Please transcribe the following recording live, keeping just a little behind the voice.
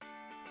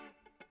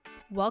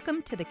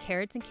Welcome to the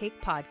Carrots and Cake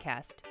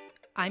podcast.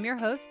 I'm your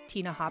host,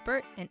 Tina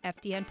Hoppert, an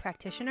FDN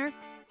practitioner,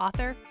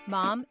 author,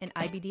 mom, and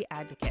IBD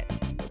advocate.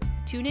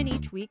 Tune in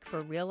each week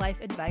for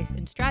real-life advice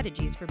and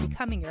strategies for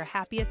becoming your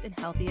happiest and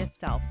healthiest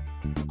self,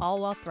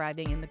 all while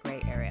thriving in the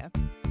gray area.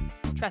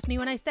 Trust me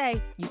when I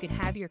say you can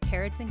have your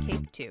carrots and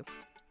cake too.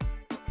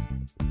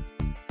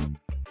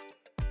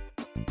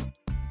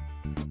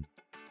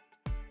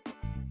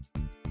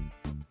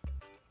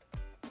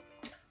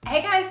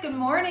 Hey guys, good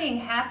morning.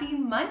 Happy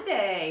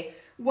Monday.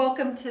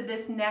 Welcome to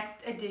this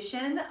next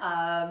edition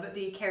of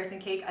the Carrots and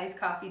Cake Iced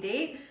Coffee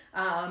Date.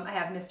 I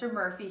have Mr.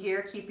 Murphy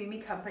here keeping me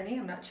company.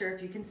 I'm not sure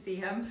if you can see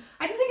him.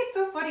 I just think it's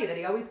so funny that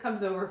he always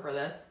comes over for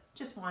this.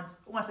 Just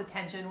wants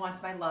attention,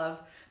 wants my love.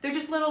 They're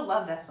just little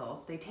love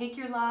vessels. They take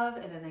your love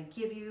and then they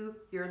give you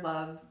your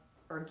love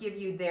or give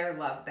you their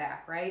love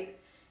back, right?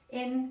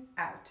 In,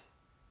 out.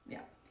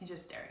 Yeah. He's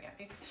just staring at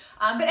me.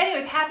 But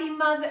anyways, happy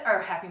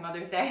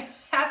Mother's Day.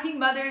 Happy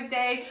Mother's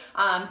Day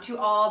to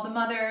all the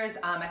mothers.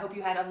 I hope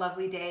you had a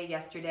lovely day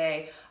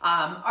yesterday.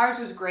 Ours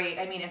was great.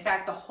 I mean, in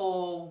fact, the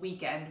whole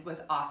weekend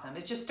was awesome.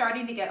 It's just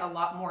starting to get a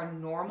lot more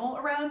normal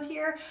around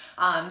here.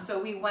 So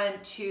we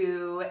went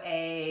to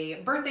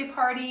a birthday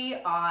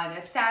party on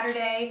a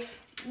Saturday.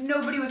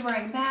 Nobody was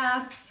wearing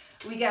masks.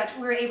 We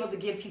were able to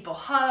give people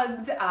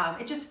hugs.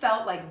 It just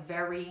felt like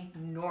very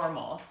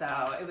normal.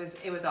 So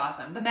it was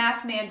awesome. The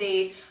mask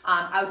mandate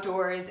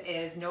outdoors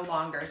is no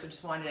longer. So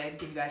just wanted to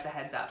give you guys a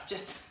heads up,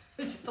 just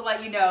to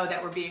let you know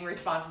that we're being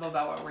responsible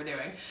about what we're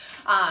doing.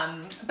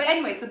 But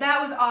anyway, so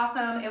that was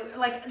awesome.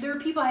 There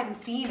were people I haven't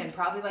seen in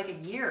probably like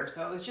a year.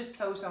 So it was just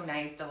so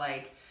nice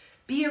to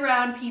be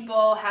around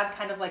people, have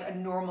kind of like a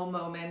normal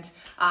moment.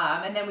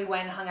 And then we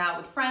went and hung out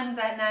with friends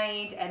that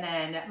night. And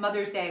then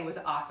Mother's Day was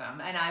awesome.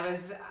 And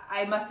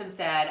I must have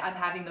said, I'm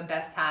having the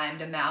best time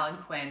to Mal and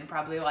Quinn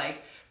probably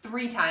like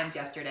 3 times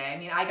yesterday. I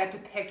mean, I got to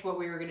pick what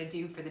we were gonna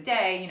do for the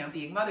day,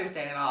 being Mother's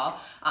Day and all.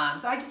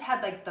 So I just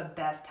had like the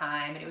best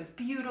time and it was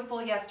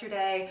beautiful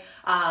yesterday.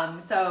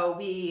 So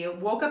we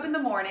woke up in the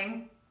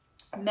morning.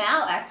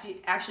 Mal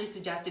actually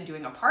suggested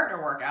doing a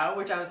partner workout,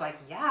 which I was like,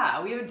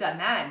 yeah, we haven't done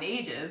that in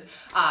ages.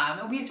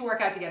 We used to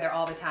work out together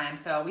all the time.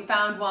 So we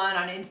found one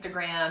on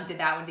Instagram, did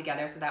that one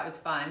together. So that was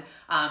fun.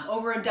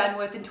 Over and done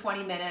with in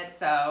 20 minutes.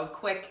 So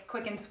quick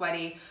and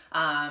sweaty.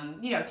 10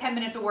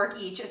 minutes of work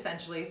each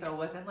essentially. So it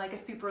wasn't like a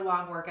super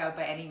long workout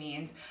by any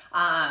means.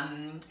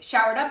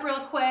 Showered up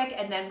real quick.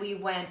 And then we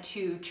went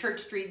to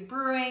Church Street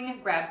Brewing,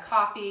 grabbed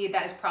coffee.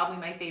 That is probably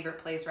my favorite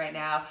place right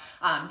now.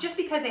 Just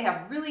because they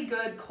have really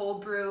good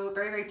cold brew,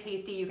 very, very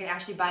tasty. You can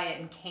actually buy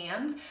it in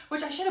cans,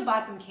 which I should have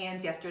bought some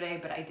cans yesterday,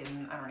 but I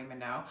didn't. I don't even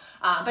know.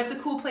 But it's a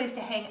cool place to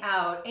hang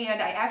out.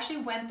 And I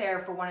actually went there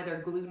for one of their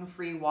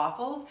gluten-free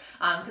waffles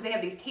because they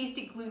have these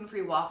tasty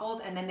gluten-free waffles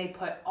and then they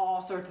put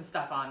all sorts of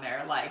stuff on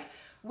there, like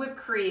whipped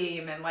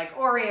cream and like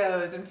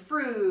Oreos and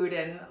fruit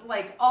and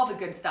like all the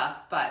good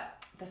stuff. But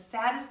the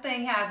saddest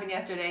thing happened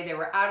yesterday. They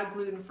were out of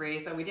gluten-free,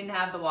 so we didn't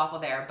have the waffle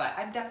there, but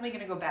I'm definitely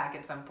gonna go back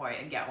at some point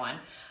and get one.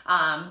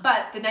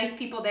 But the nice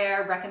people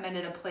there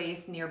recommended a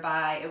place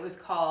nearby. It was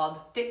called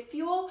Fit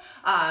Fuel.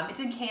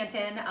 It's in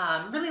Canton.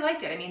 Really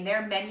liked it. I mean,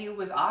 their menu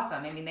was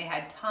awesome. I mean, they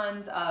had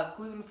tons of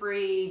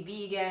gluten-free,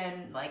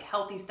 vegan, like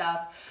healthy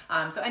stuff.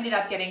 So I ended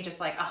up getting just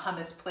like a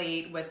hummus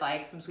plate with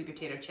like some sweet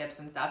potato chips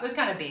and stuff. It was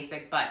kind of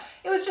basic, but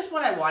it was just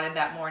what I wanted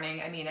that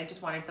morning. I mean, I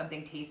just wanted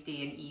something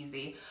tasty and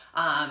easy.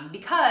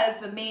 Because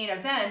the main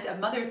event of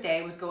Mother's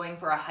Day was going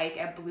for a hike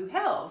at Blue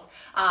Hills.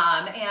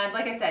 And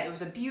like I said, it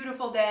was a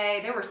beautiful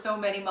day. There were so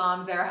many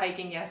moms there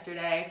hiking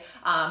yesterday.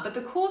 But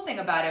the cool thing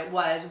about it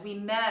was we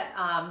met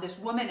this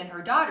woman and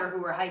her daughter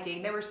who were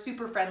hiking. They were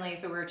super friendly,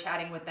 so we were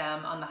chatting with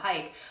them on the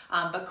hike.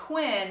 But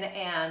Quinn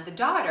and the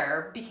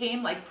daughter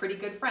became like pretty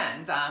good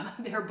friends.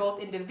 They were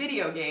both into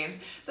video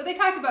games. So they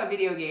talked about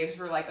video games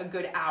for like a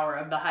good hour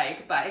of the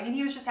hike. But I mean,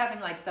 he was just having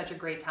like such a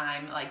great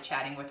time like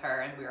chatting with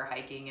her and we were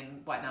hiking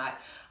and whatnot.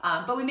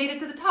 But we made it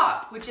to the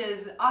top, which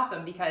is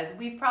awesome because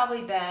we've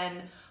probably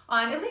been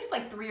on at least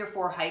like 3 or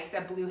 4 hikes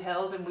at Blue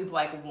Hills and we've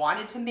like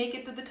wanted to make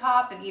it to the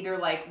top and either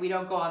like we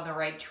don't go on the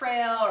right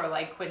trail or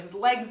like Quinn's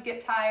legs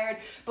get tired,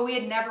 but we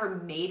had never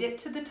made it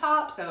to the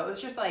top. So it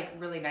was just like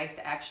really nice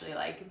to actually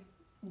like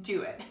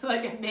do it,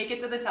 like make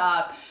it to the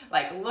top,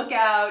 like look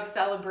out,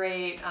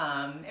 celebrate.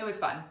 It was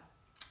fun.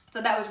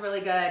 So that was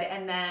really good.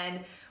 And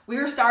then we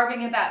were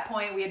starving at that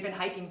point. We had been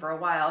hiking for a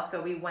while, so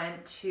we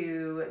went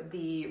to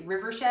the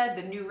river shed,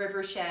 the new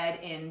river shed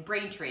in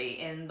Braintree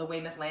in the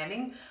Weymouth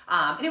Landing.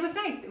 And it was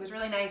nice. It was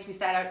really nice. We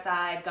sat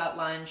outside, got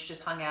lunch,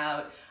 just hung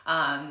out.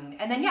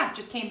 And then,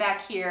 just came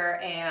back here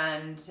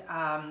and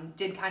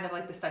did kind of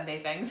like the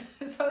Sunday things.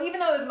 So even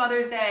though it was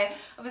Mother's Day,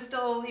 I was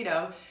still,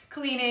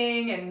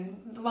 cleaning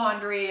and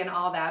laundry and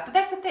all that. But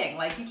that's the thing,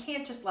 like you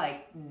can't just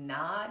like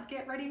not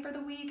get ready for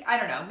the week. I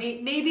don't know,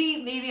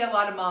 maybe a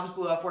lot of moms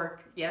blew off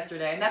work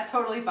yesterday and that's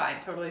totally fine.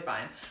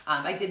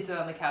 I did sit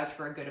on the couch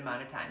for a good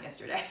amount of time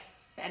yesterday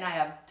and I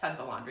have tons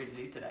of laundry to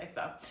do today.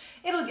 So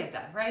it'll get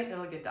done, right?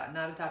 It'll get done,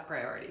 not a top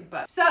priority.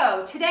 But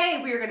so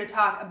today we are going to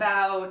talk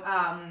about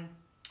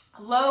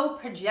low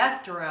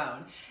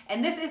progesterone.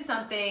 And this is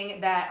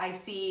something that I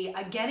see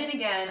again and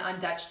again on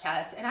Dutch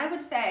tests. And I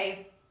would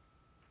say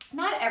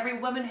not every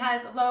woman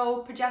has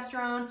low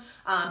progesterone,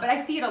 but I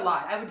see it a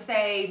lot. I would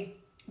say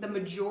the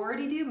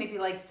majority do, maybe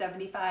like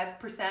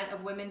 75%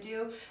 of women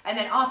do. And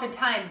then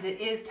oftentimes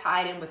it is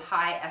tied in with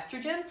high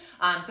estrogen.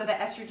 So the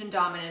estrogen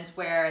dominance,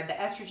 where the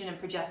estrogen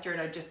and progesterone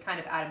are just kind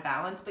of out of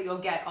balance, but you'll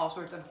get all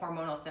sorts of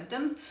hormonal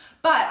symptoms.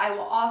 But I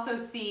will also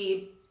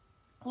see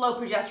low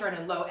progesterone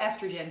and low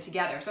estrogen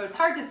together. So it's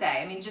hard to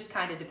say. I mean, it just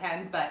kind of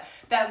depends, but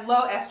that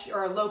low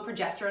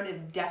progesterone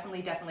is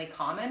definitely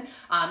common.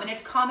 And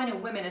it's common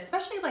in women,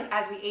 especially like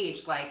as we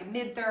age, like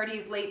mid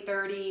 30s, late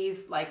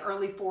 30s, like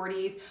early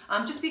 40s,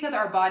 just because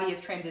our body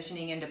is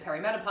transitioning into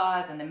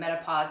perimenopause and then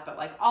menopause, but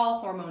like all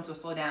hormones will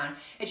slow down.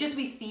 It's just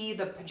we see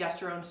the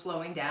progesterone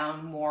slowing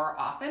down more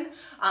often.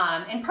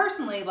 And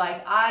personally,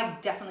 like I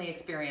definitely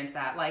experienced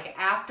that. Like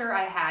after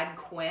I had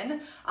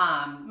Quinn,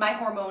 my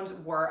hormones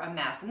were a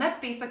mess. And that's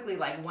basically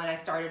like when I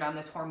started on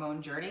this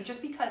hormone journey,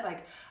 just because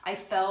like I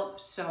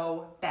felt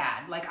so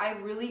bad. Like I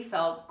really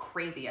felt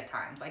crazy at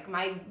times. Like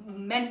my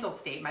mental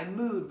state, my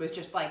mood was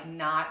just like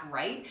not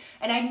right.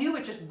 And I knew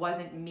it just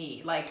wasn't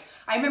me. Like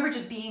I remember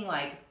just being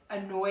like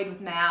annoyed with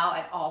Mal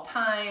at all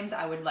times.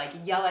 I would like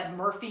yell at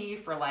Murphy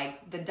for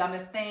like the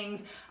dumbest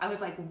things. I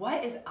was like,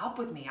 what is up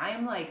with me? I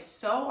am like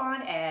so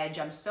on edge.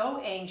 I'm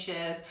so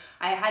anxious.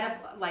 I had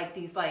like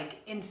these like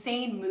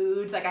insane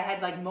moods. Like I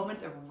had like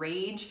moments of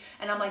rage,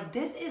 and I'm like,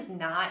 this is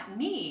not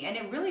me. And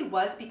it really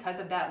was because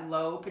of that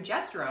low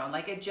progesterone.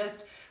 Like it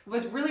just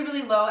was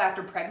really low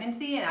after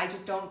pregnancy, and I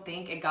just don't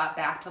think it got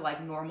back to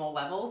like normal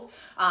levels.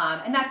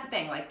 And that's the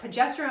thing, like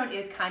progesterone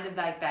is kind of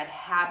like that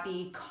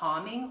happy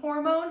calming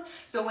hormone.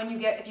 So when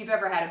if you've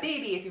ever had a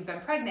baby, if you've been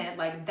pregnant,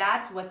 like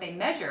that's what they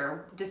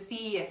measure to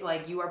see if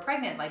like you are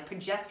pregnant. Like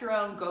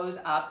progesterone goes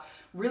up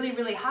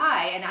really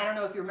high. And I don't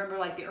know if you remember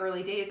like the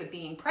early days of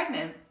being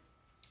pregnant,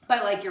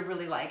 but like you're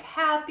really like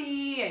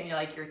happy and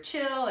you're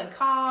chill and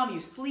calm, you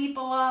sleep a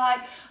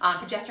lot.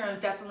 Progesterone is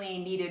definitely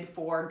needed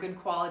for good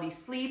quality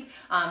sleep.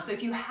 So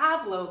if you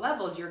have low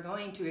levels, you're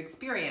going to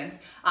experience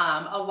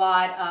a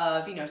lot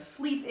of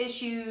sleep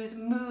issues,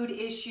 mood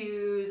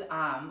issues,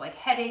 like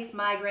headaches,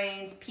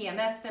 migraines,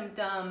 PMS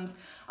symptoms,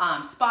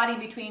 spotting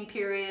between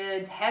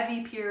periods,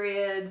 heavy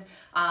periods,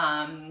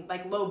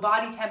 like low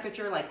body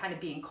temperature, like kind of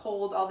being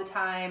cold all the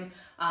time.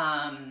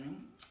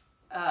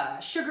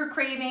 Sugar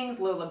cravings,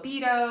 low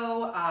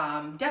libido,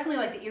 definitely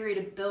like the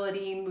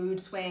irritability, mood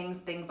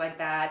swings, things like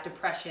that,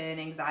 depression,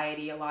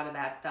 anxiety, a lot of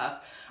that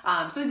stuff.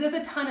 So there's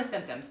a ton of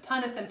symptoms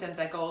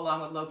that go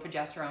along with low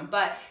progesterone,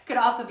 but could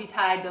also be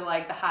tied to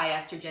like the high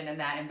estrogen and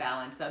that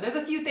imbalance. So there's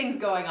a few things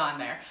going on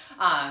there.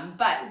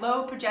 But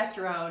low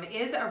progesterone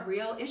is a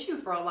real issue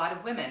for a lot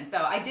of women.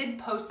 So I did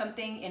post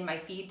something in my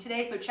feed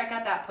today. So check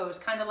out that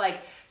post, kind of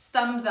like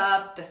sums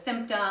up the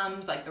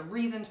symptoms, like the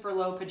reasons for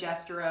low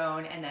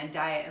progesterone, and then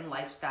diet and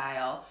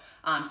lifestyle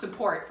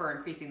support for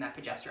increasing that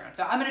progesterone.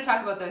 So I'm going to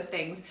talk about those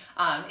things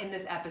in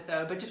this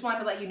episode, but just wanted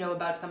to let you know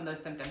about some of those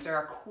symptoms. There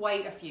are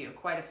quite a few.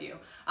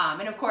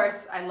 And of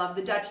course, I love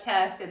the Dutch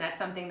test, and that's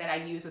something that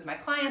I use with my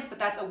clients, but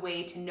that's a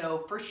way to know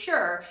for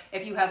sure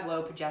if you have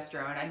low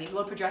progesterone. I mean,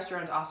 low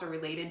progesterone is also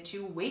related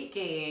to weight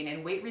gain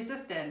and weight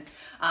resistance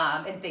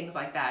and things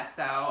like that.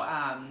 So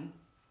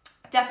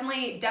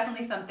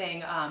definitely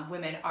something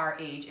women our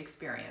age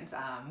experience,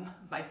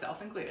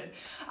 myself included.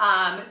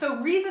 So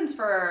reasons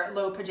for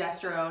low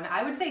progesterone,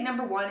 I would say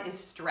number one is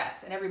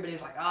stress. And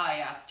everybody's like, oh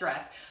yeah,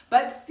 stress.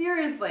 But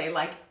seriously,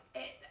 like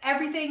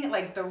everything,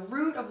 like the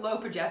root of low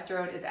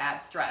progesterone is at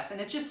stress,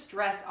 and it's just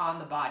stress on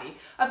the body.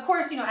 Of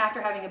course,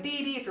 after having a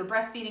baby, if you're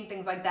breastfeeding,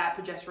 things like that,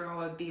 progesterone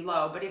would be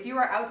low. But if you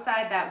are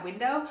outside that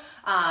window,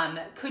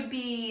 could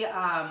be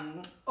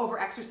over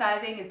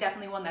exercising is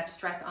definitely one that's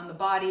stress on the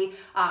body.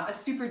 A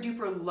super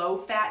duper low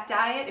fat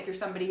diet, if you're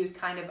somebody who's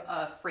kind of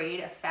afraid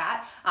of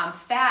fat,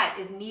 fat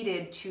is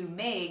needed to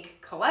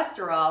make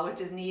cholesterol, which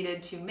is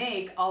needed to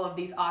make all of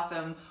these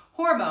awesome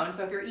hormones.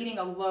 So if you're eating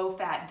a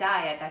low-fat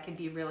diet, that can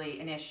be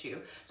really an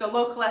issue. So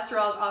low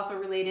cholesterol is also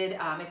related.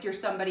 If you're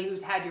somebody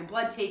who's had your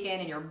blood taken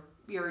and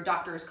your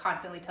doctor is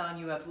constantly telling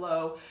you have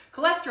low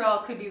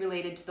cholesterol, could be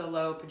related to the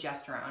low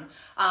progesterone.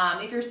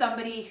 If you're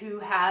somebody who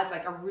has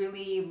like a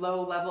really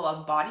low level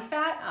of body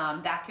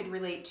fat, that could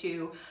relate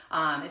to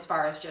as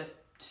far as just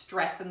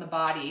stress in the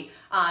body,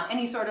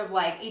 any sort of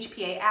like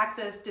HPA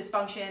axis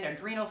dysfunction,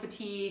 adrenal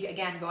fatigue,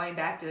 again, going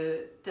back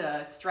to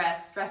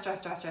stress.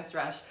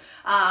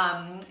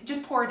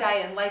 Just poor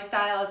diet and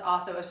lifestyle is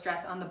also a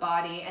stress on the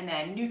body, and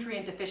then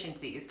nutrient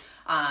deficiencies.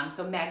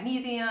 So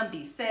magnesium,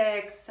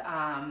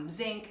 B6,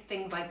 zinc,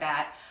 things like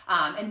that.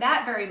 And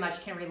that very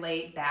much can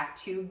relate back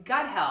to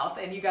gut health.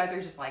 And you guys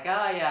are just like,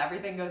 oh yeah,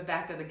 everything goes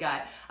back to the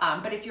gut.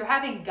 But if you're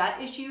having gut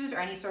issues or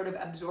any sort of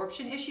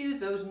absorption issues,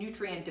 those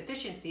nutrient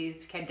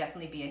deficiencies can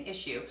definitely be an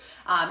issue.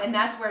 And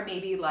that's where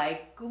maybe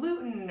like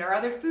gluten or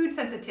other food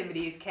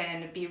sensitivities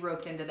can be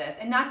roped into this.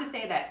 And not to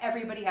say that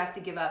everybody has to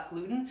give up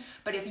gluten,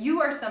 but if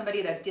you are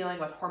somebody that's dealing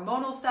with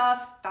hormonal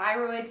stuff,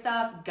 thyroid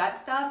stuff, gut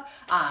stuff,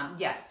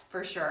 yes,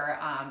 for sure.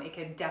 It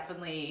could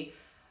definitely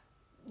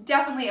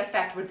definitely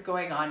affect what's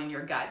going on in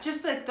your gut.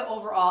 Just like the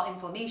overall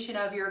inflammation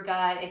of your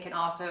gut. It can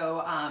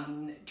also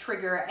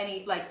trigger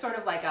any sort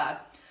of like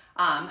a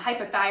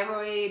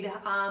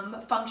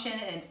hypothyroid function,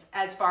 and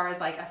as far as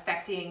like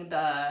affecting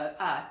the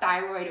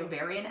thyroid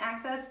ovarian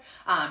axis.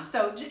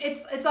 So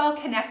it's all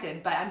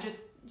connected, but I'm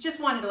just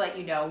wanted to let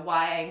you know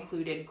why I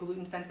included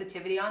gluten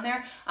sensitivity on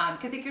there,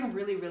 because it can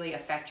really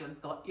affect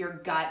your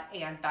gut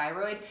and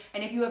thyroid.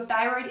 And if you have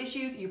thyroid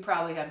issues, you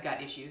probably have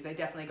gut issues. They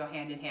definitely go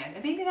hand in hand.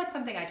 And maybe that's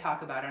something I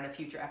talk about on a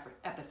future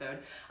episode,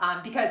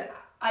 because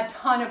a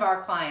ton of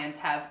our clients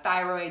have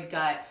thyroid,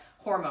 gut,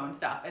 hormone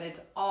stuff, and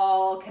it's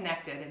all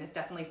connected, and it's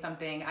definitely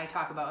something I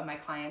talk about with my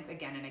clients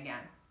again and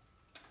again.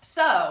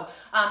 So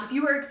if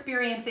you were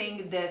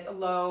experiencing this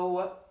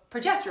low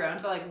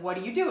progesterone, so like, what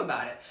do you do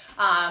about it?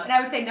 And I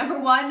would say number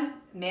one,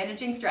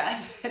 managing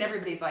stress. And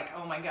everybody's like,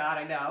 oh my God,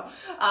 I know.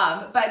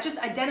 But just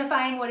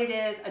identifying what it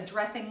is,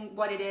 addressing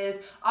what it is.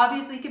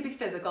 Obviously it could be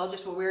physical,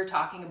 just what we were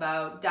talking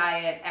about,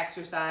 diet,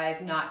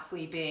 exercise, not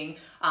sleeping.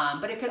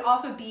 But it could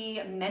also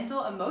be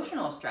mental,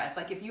 emotional stress.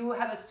 Like if you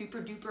have a super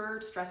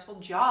duper stressful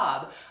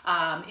job,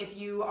 if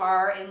you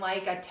are in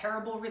like a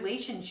terrible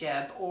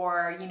relationship,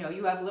 or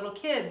you have little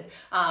kids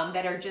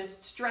that are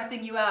just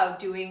stressing you out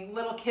doing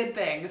little kid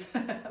things.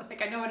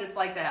 Like I know what it's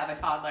like to have a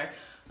toddler.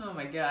 Oh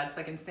my God, it's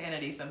like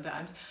insanity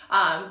sometimes.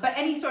 But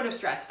any sort of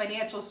stress,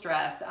 financial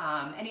stress,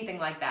 anything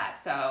like that.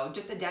 So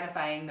just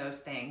identifying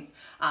those things.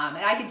 And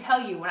I can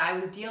tell you, when I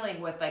was dealing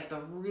with like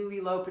the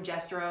really low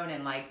progesterone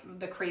and like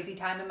the crazy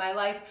time in my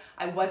life,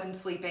 I wasn't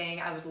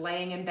sleeping. I was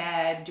laying in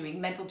bed doing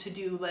mental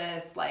to-do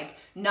lists, like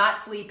not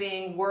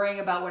sleeping, worrying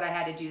about what I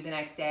had to do the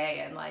next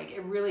day. And like,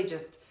 it really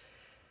just,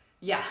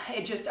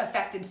 it just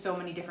affected so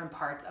many different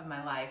parts of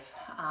my life.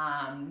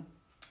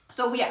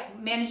 So yeah,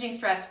 managing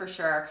stress for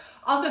sure.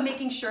 Also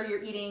making sure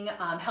you're eating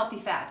healthy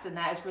fats, and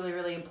that is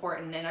really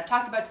important. And I've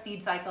talked about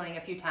seed cycling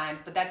a few times,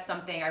 but that's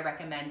something I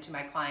recommend to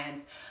my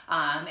clients.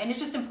 And it's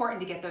just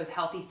important to get those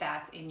healthy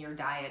fats in your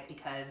diet,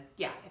 because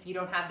if you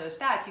don't have those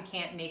fats, you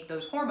can't make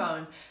those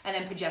hormones, and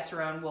then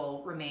progesterone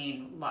will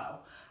remain low.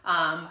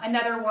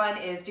 Another one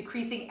is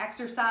decreasing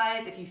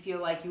exercise if you feel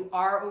like you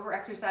are over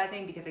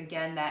exercising, because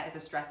again, that is a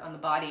stress on the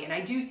body. And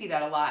I do see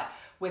that a lot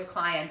with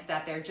clients,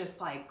 that they're just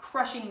like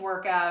crushing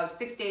workouts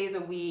 6 days a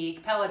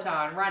week,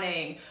 Peloton,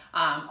 running,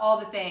 all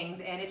the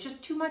things, and it's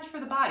just too much for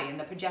the body, and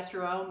the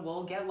progesterone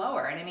will get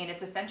lower. And I mean,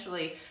 it's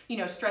essentially,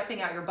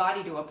 stressing out your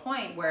body to a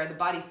point where the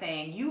body's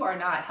saying you are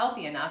not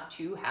healthy enough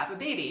to have a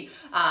baby.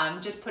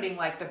 Just putting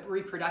like the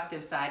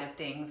reproductive side of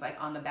things like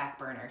on the back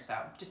burner. So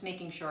just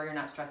making sure you're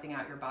not stressing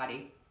out your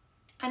body.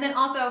 And then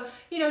also,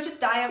 just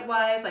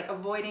diet-wise, like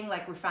avoiding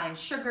like refined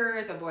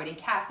sugars, avoiding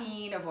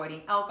caffeine,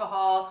 avoiding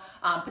alcohol,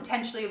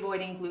 potentially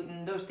avoiding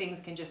gluten. Those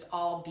things can just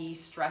all be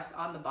stress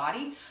on the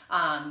body.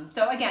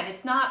 So again,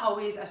 it's not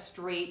always a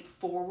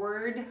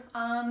straightforward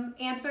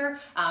answer.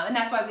 And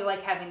that's why we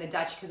like having the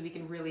Dutch, because we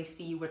can really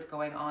see what's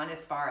going on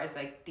as far as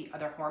like the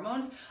other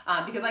hormones.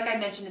 Because like I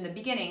mentioned in the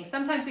beginning,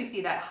 sometimes we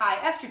see that high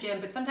estrogen,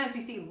 but sometimes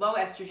we see low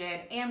estrogen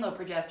and low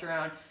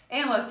progesterone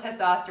and low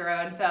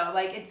testosterone. So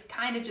like, it's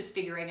kind of just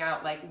figuring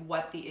out like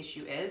what the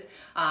issue is.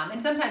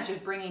 And sometimes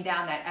just bringing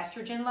down that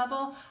estrogen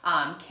level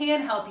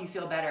can help you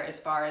feel better as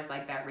far as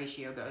like that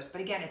ratio goes. But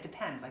again, it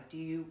depends. Like,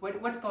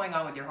 what's going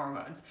on with your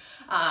hormones?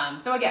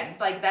 So again,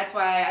 like that's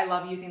why I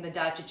love using the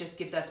Dutch. It just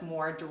gives us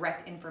more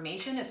direct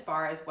information as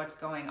far as what's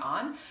going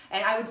on.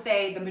 And I would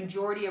say the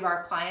majority of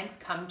our clients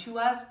come to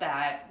us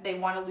that they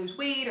want to lose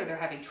weight, or they're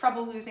having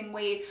trouble losing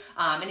weight.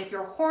 And if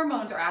your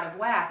hormones are out of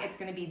whack, it's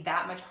going to be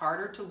that much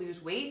harder to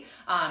lose weight.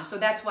 So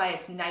that's why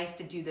it's nice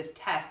to do this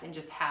test and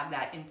just have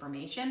that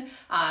information.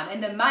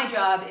 And then my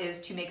job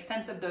is to make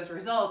sense of those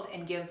results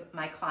and give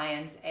my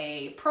clients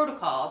a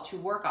protocol to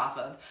work off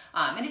of.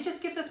 And it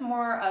just gives us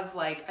more of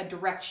like a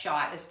direct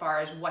shot as far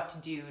as what to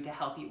do to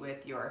help you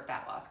with your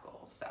fat loss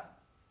goals. So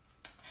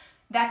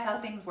that's how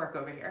things work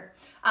over here.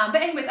 But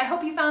anyways, I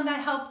hope you found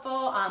that helpful.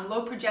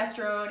 Low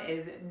progesterone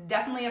is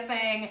definitely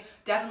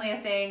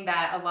a thing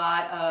that a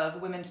lot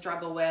of women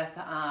struggle with,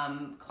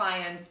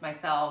 clients,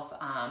 myself,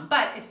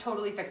 but it's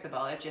totally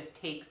fixable. It just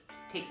takes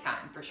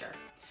time for sure.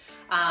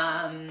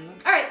 All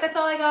right, that's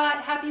all I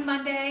got. Happy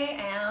Monday,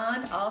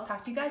 and I'll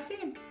talk to you guys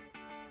soon.